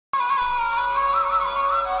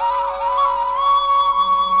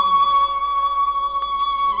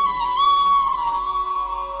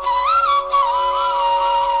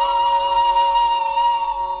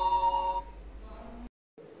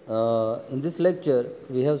this lecture,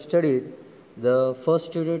 we have studied the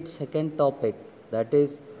first unit, second topic, that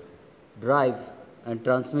is drive and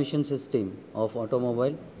transmission system of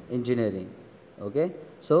automobile engineering. Okay,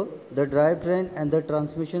 so the drivetrain and the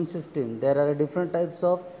transmission system, there are different types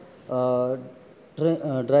of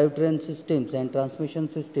drivetrain systems and transmission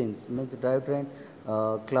systems. Means drivetrain,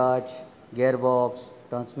 clutch, gearbox,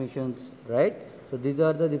 transmissions, right? So these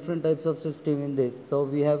are the different types of system in this. So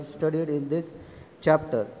we have studied in this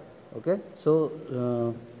chapter. Okay,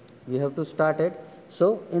 so we have to start it.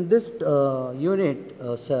 So in this unit,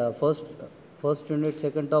 first unit,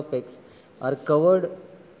 second topics are covered.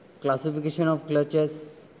 Classification of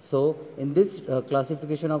clutches. So in this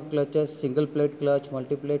classification of clutches, single plate clutch,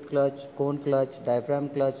 multi plate clutch, cone clutch, diaphragm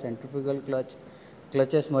clutch, centrifugal clutch,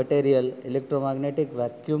 clutches material, electromagnetic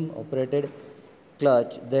vacuum operated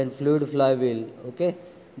clutch, then fluid flywheel. Okay,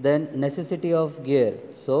 then necessity of gear.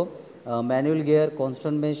 So manual gear,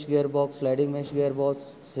 constant mesh gearbox, sliding mesh gearbox,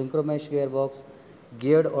 synchro mesh gearbox,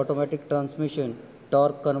 geared automatic transmission,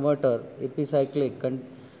 torque converter, epicyclic,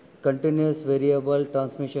 continuous variable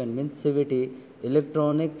transmission means CVT,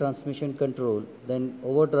 electronic transmission control, then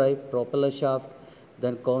overdrive, propeller shaft,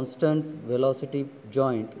 then constant velocity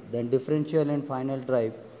joint, then differential and final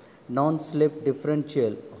drive, non-slip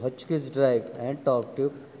differential, Hotchkiss drive and torque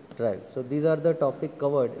tube drive. So these are the topic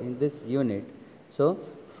covered in this unit. So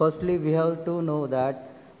firstly we have to know that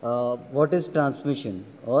what is transmission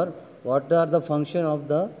or what are the function of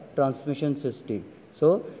the transmission system.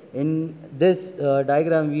 So in this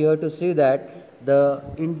diagram we have to see that the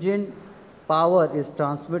engine power is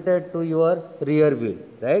transmitted to your rear wheel,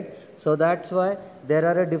 right? So that's why there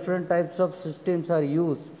are different types of systems are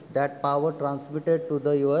used that power transmitted to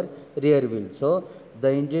the your rear wheel. So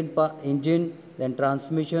the engine, then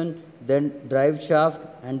transmission, then drive shaft,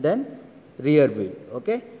 and then rear wheel.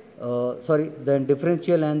 Okay, then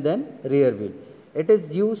differential and then rear wheel. It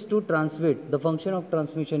is used to transmit. The function of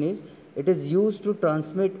transmission is it is used to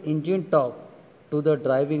transmit engine torque to the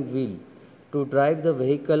driving wheel to drive the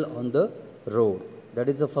vehicle on the road. That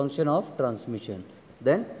is the function of transmission.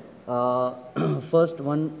 Then first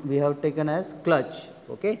one we have taken as clutch.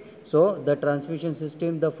 Okay, so the transmission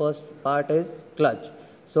system, the first part is clutch.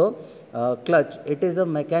 So clutch, it is a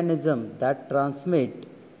mechanism that transmit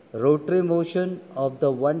rotary motion of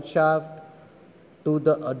the one shaft to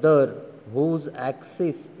the other whose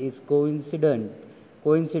axis is coincident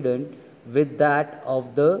with that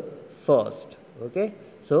of the first. Okay,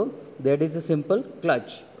 so that is a simple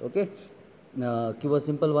clutch. Okay, किंवा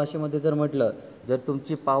simple भाषेमध्ये जर म्हटलं, जर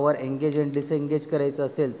तुमची power engage and disengage करायचं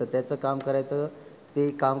असेल तर त्याचं काम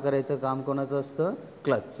करायचं काम कोणाचं असतं?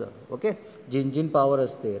 क्लचचं. ओके, जी इंजिन पॉवर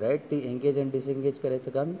असते, राईट, ती एंगेज अँड डिसएंगेज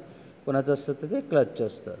करायचं काम कोणाचं असतं? तर ते क्लचचं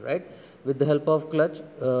असतं, right. With the help of clutch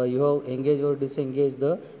you have engage और disengage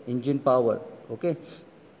the engine power. Okay,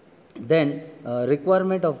 then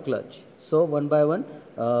requirement of clutch. So one by one,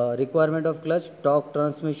 requirement of clutch: torque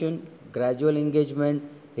transmission, gradual engagement,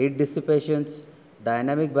 heat dissipations,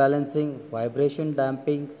 dynamic balancing, vibration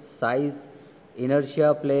damping, size,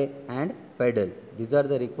 inertia play, and pedal. These are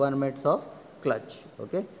the requirements of clutch.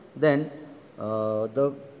 Okay, then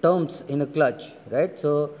the terms in a clutch, right?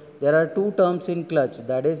 So there are two terms in clutch,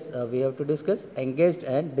 that is we have to discuss: engaged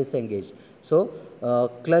and disengaged. So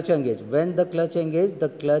clutch engaged, when the clutch engaged, the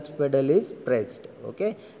clutch pedal is pressed.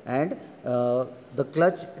 Okay, and the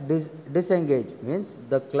clutch disengaged means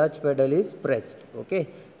the clutch pedal is pressed. Okay,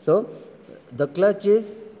 so the clutch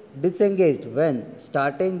is disengaged when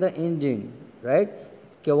starting the engine, right?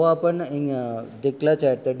 केव्हा आपण जे clutch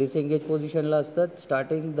आहेत ते disengage पोझिशनला असतात,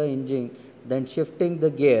 starting the engine, then shifting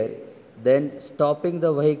the gear, then stopping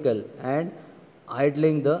the vehicle and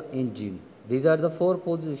idling the engine. These are the four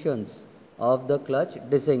positions of the clutch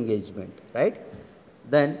disengagement, right?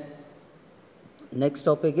 Then next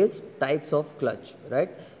topic is types of clutch, right?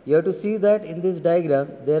 You have to see that in this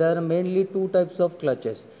diagram there are mainly two types of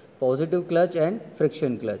clutches: positive clutch and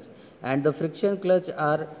friction clutch. And the friction clutch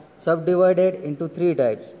are subdivided into three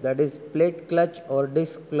types, that is plate clutch or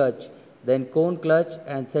disc clutch, then cone clutch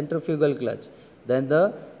and centrifugal clutch. Then the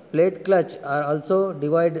plate clutch are also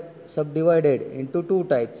subdivided into two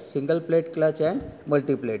types: single plate clutch and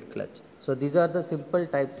multi plate clutch. So these are the simple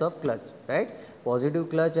types of clutch, right? Positive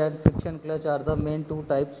clutch and friction clutch are the main two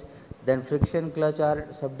types. Then friction clutch are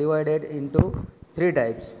subdivided into three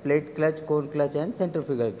types: plate clutch, cone clutch, and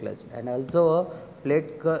centrifugal clutch. And also a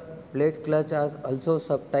plate clutch as also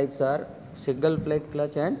subtypes are single plate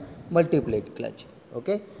clutch and multi plate clutch.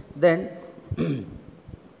 Okay, then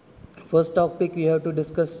first topic we have to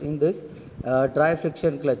discuss in this dry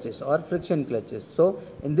friction clutches or friction clutches. So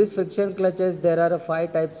in this friction clutches there are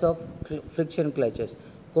 5 types of friction clutches.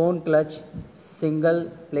 cone clutch, single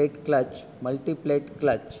plate clutch, multi plate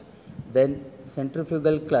clutch, then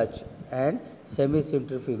centrifugal clutch and semi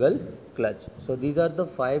centrifugal clutch. So these are the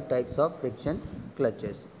 5 types of friction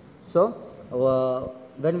clutches. So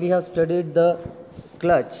when we have studied the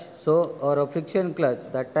clutch, so or a friction clutch,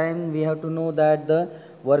 that time we have to know that the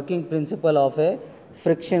working principle of a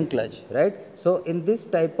friction clutch, right? So in this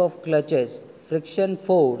type of clutches, friction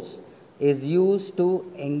force is used to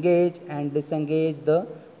engage and disengage the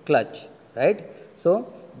clutch, right?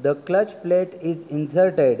 So the clutch plate is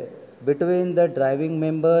inserted between the driving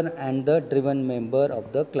member and the driven member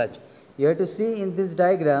of the clutch. You have to see in this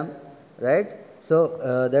diagram, right? So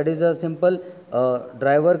that is a simple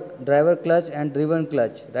driver clutch and driven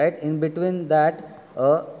clutch, right? In between that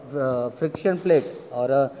friction plate or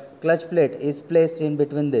a clutch plate is placed in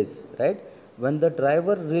between this, right? When the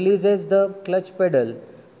driver releases the clutch pedal,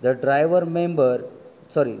 the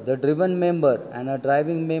the driven member and a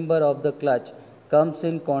driving member of the clutch comes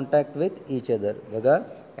in contact with each other. बघा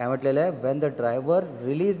काय म्हटलेलं आहे, when the driver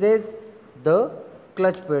releases the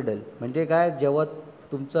clutch pedal, म्हणजे काय, जेव्हा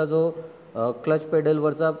तुमचा जो clutch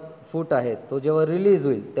पेडलवरचा फूट आहे तो जेव्हा रिलीज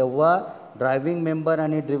होईल तेव्हा ड्रायव्हिंग मेंबर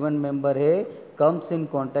आणि driven member hey comes in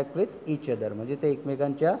contact with each other, म्हणजे ते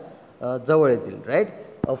एकमेकांच्या जवळ येतील, right.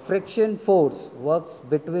 A friction force works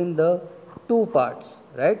between the two parts,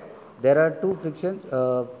 right. there are two friction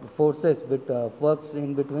forces works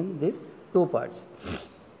in between these two parts.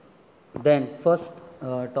 Then first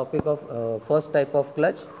type of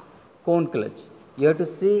clutch, cone clutch. You have to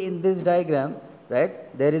see in this diagram, right,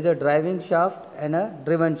 there is a driving shaft and a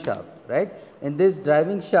driven shaft, right. In this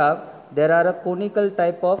driving shaft there are a conical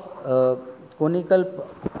type of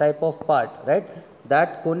part, right.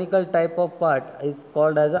 That conical type of part is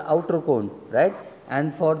called as a outer cone, right.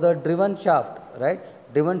 And for the driven shaft, right,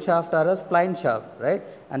 driven shaft are a spline shaft, right,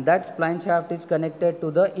 and that spline shaft is connected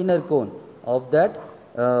to the inner cone of that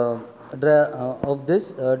of this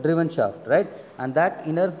driven shaft, right. And that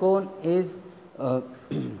inner cone is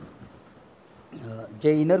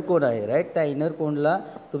J inner कोन आहे, right, त्या inner कोनला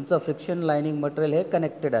तुमचं friction lining material हे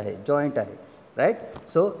connected आहे, joint आहे, right.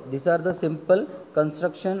 So this are the simple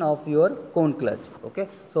construction of your cone clutch. Okay,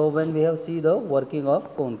 so when we have see the working of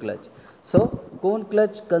cone clutch, so cone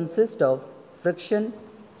clutch consists of friction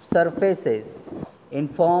surfaces in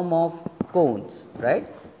form of cones, right.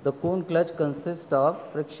 The cone clutch consists of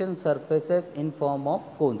friction surfaces in form of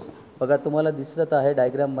cones. बघा तुम्हाला दिसत आहे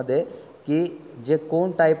diagram मध्ये की जे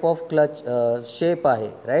कोन type of clutch shape आहे,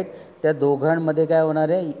 right, त्या दोघांमध्ये काय होणार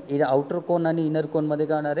आहे, आउटर कोन आणि इनर कोन मध्ये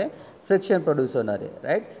काय होणार आहे, फ्रिक्शन प्रोड्यूस होणार आहे,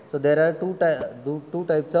 right. So there are two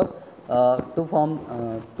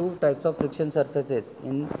types of friction surfaces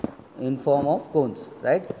in form of cones,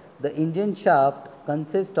 right. The engine shaft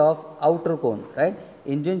consists of outer cone, right.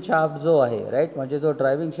 Engine shaft जो आहे, राईट, म्हणजे जो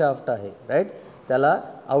ड्रायव्हिंग शाफ्ट आहे, राईट, त्याला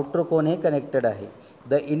आउटर कोन हे connected आहे.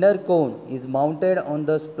 The inner cone is mounted on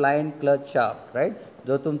the spline clutch shaft, right.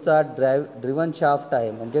 जो तुमचा driven shaft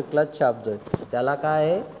आहे म्हणजे क्लच शाफ्ट जो आहे त्याला काय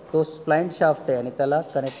आहे, तो स्प्लाइन शाफ्ट आहे आणि त्याला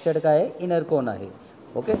कनेक्टेड काय आहे, इनर कोन आहे.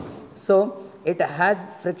 Okay, so it has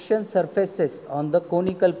friction surfaces on the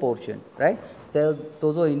conical portion, right.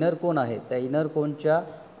 तो जो इनर कोन आहे त्या इनर कोनच्या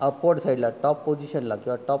अपवर्ड साईडला, टॉप पोझिशनला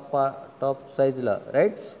किंवा टॉप साईजला,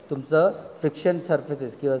 राईट, तुमचं फ्रिक्शन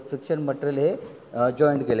सर्फेसेस किंवा फ्रिक्शन मटेरियल हे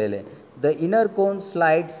जॉईंट केलेलं आहे. The inner cone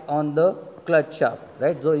slides on the clutch shaft,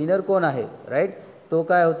 right. जो इनर कोन आहे, राईट, तो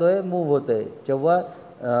काय होतो आहे, मूव्ह होतो आहे.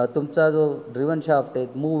 जेव्हा तुमचा जो ड्रिव्हन शाफ्ट आहे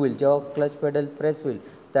मूव्ह होईल, जेव्हा क्लच पेडल प्रेस होईल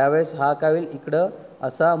त्यावेळेस हा काय होईल, इकडं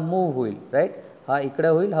असा मूव्ह होईल, राईट. हा इकडं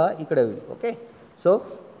होईल, हा इकडे होईल. Okay, so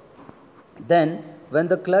then when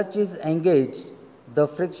the clutch is engaged, the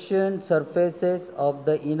friction surfaces of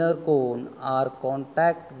the inner cone are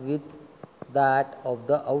contact with that of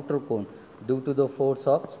the outer cone due to the force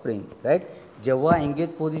of spring, right. जेव्हा engage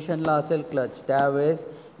पोझिशनला असेल clutch त्यावेळेस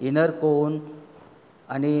inner कोन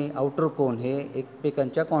आणि outer कोन हे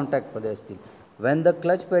एकमेकांच्या कॉन्टॅक्टमध्ये असतील. when the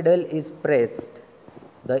clutch pedal is pressed,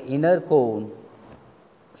 the inner cone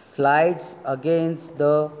slides against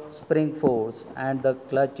the spring force and the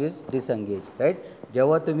clutch is disengaged, right.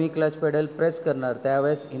 जेव्हा तुम्ही क्लच पेडल प्रेस करणार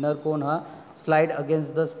त्यावेळेस इनर कोन हा slide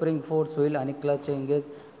against the spring force होईल आणि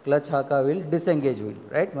क्लच हा का होईल, डिसएंगेज होईल,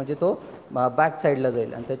 राईट. म्हणजे तो बॅक साईडला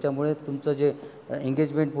जाईल आणि त्याच्यामुळे तुमचं जे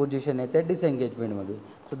एंगेजमेंट पोझिशन आहे ते डिसएंगेजमेंटमध्ये.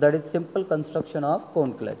 So that is simple construction of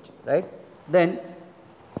cone clutch, right. Then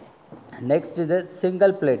next is a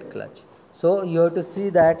single plate clutch. So you have to see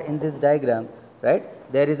that in this diagram, right,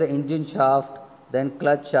 there is a engine shaft, then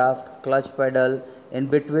clutch shaft, clutch pedal, in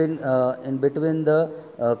between the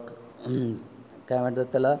काय म्हणतात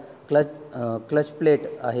त्याला, clutch plate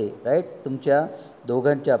आहे, right. तुमच्या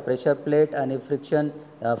दोघांच्या pressure plate आणि friction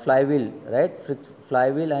flywheel right,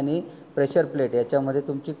 flywheel आणि pressure plate याच्यामध्ये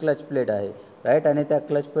तुमची क्लच प्लेट आहे राईट, आणि त्या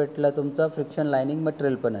क्लच प्लेटला तुमचा फ्रिक्शन लायनिंग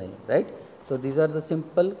मटेरियल पण आहे right. So these are the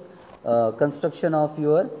simple construction of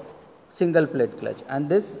your single plate clutch,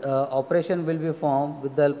 and this operation will be formed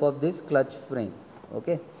with the help of this clutch spring.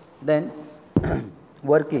 Okay, then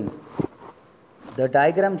working. The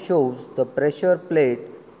diagram shows the pressure plate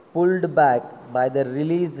pulled back by the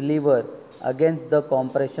release lever against the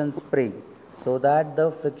compression spring so that the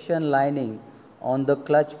friction lining on the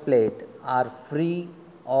clutch plate are free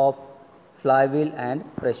of flywheel and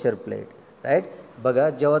pressure plate. Right, बघा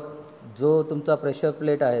जेव्हा जो तुमचा pressure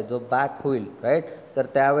plate आहे जो back होईल right, तर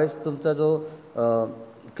त्यावेळेस तुमचा जो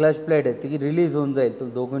क्लच प्लेट आहे ती रिलीज होऊन जाईल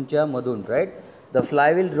दोघांच्या मधून right. The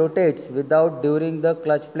flywheel rotates without during the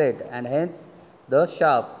clutch plate and hence the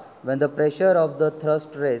shaft when the pressure of the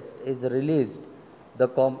thrust rest is released. The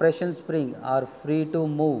compression spring are free to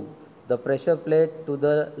move the pressure plate to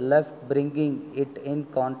the left, bringing it in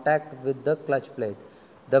contact with the clutch plate.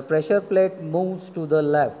 The pressure plate moves to the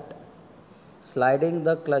left, sliding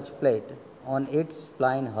the clutch plate on its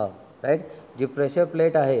spline hub. Right, ji pressure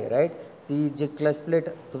plate आहे right, ती जी clutch plate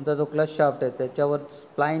तुमचा जो clutch shaft आहे त्याच्यावर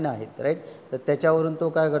spline आहेत right, तर त्याच्यावरून तो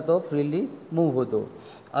काय करतो फ्रीली मूव्ह होतो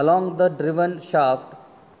along the driven shaft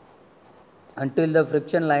until the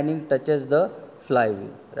friction lining touches the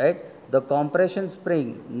flywheel. Right, the compression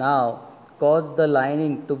spring now cause the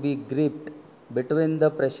lining to be gripped between the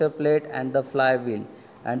pressure plate and the flywheel,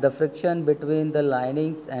 and the friction between the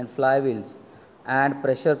linings and flywheels and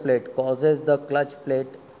pressure plate causes the clutch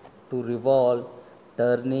plate to revolve,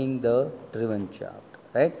 turning the driven shaft.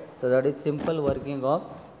 Right, so that is simple working of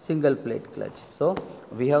single plate clutch. So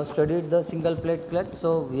we have studied the single plate clutch, so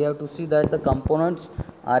we have to see that the components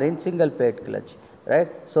are in single plate clutch, right.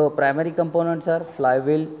 So primary components are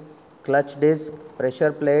flywheel, clutch disc,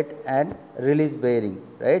 pressure plate and release bearing,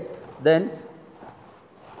 right. Then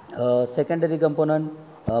secondary component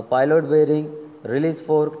pilot bearing, release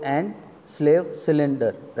fork and slave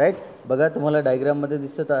cylinder, right. बघा तुम्हाला डायग्राममध्ये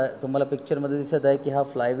दिसत आहे, तुम्हाला पिक्चरमध्ये दिसत आहे की हा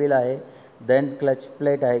फ्लायव्हील आहे, देन क्लच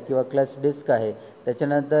प्लेट आहे किंवा क्लच डिस्क आहे,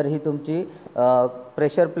 त्याच्यानंतर ही तुमची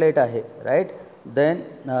प्रेशर प्लेट आहे राईट, देन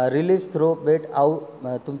रिलीज थ्रो बेट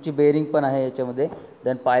तुमची बेरिंग पण आहे याच्यामध्ये,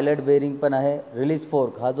 देन पायलट बेरिंग पण आहे, रिलीज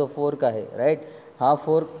फोर्क हा जो फोर्क आहे राईट, हा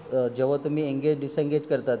फोर्क जेव्हा तुम्ही एंगेज डिसएंगेज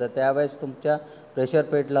करता तर त्यावेळेस तुमच्या प्रेशर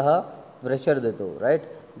प्लेटला हा प्रेशर देतो right,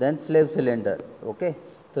 then slave cylinder. Okay,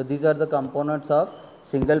 so these are the components of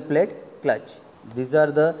single plate clutch. These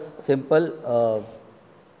are the simple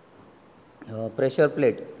pressure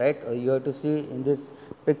plate, right. You have to see in this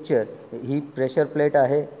picture he pressure plate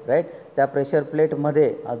आहे right, त्या pressure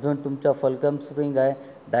प्लेटमध्ये अजून तुमचा फल्कम spring आहे,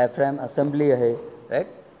 diaphragm assembly आहे right,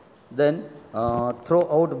 then throw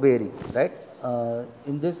out bearing right.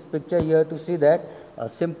 In this picture you have to see that a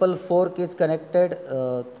simple fork is connected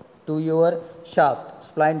to your shaft,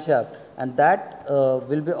 spline shaft, and that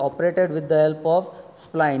will be operated with the help of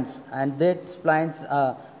splines, and that splines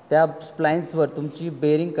त्या स्प्लाइन्सवर तुमची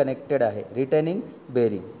bearing connected आहे, returning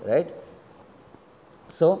bearing right.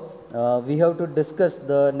 So we have to discuss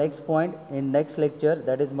the next point in next lecture,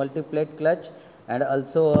 that is multiplet clutch and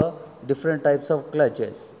also different types of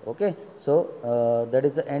clutches. Okay, so that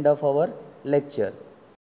is the end of our lecture.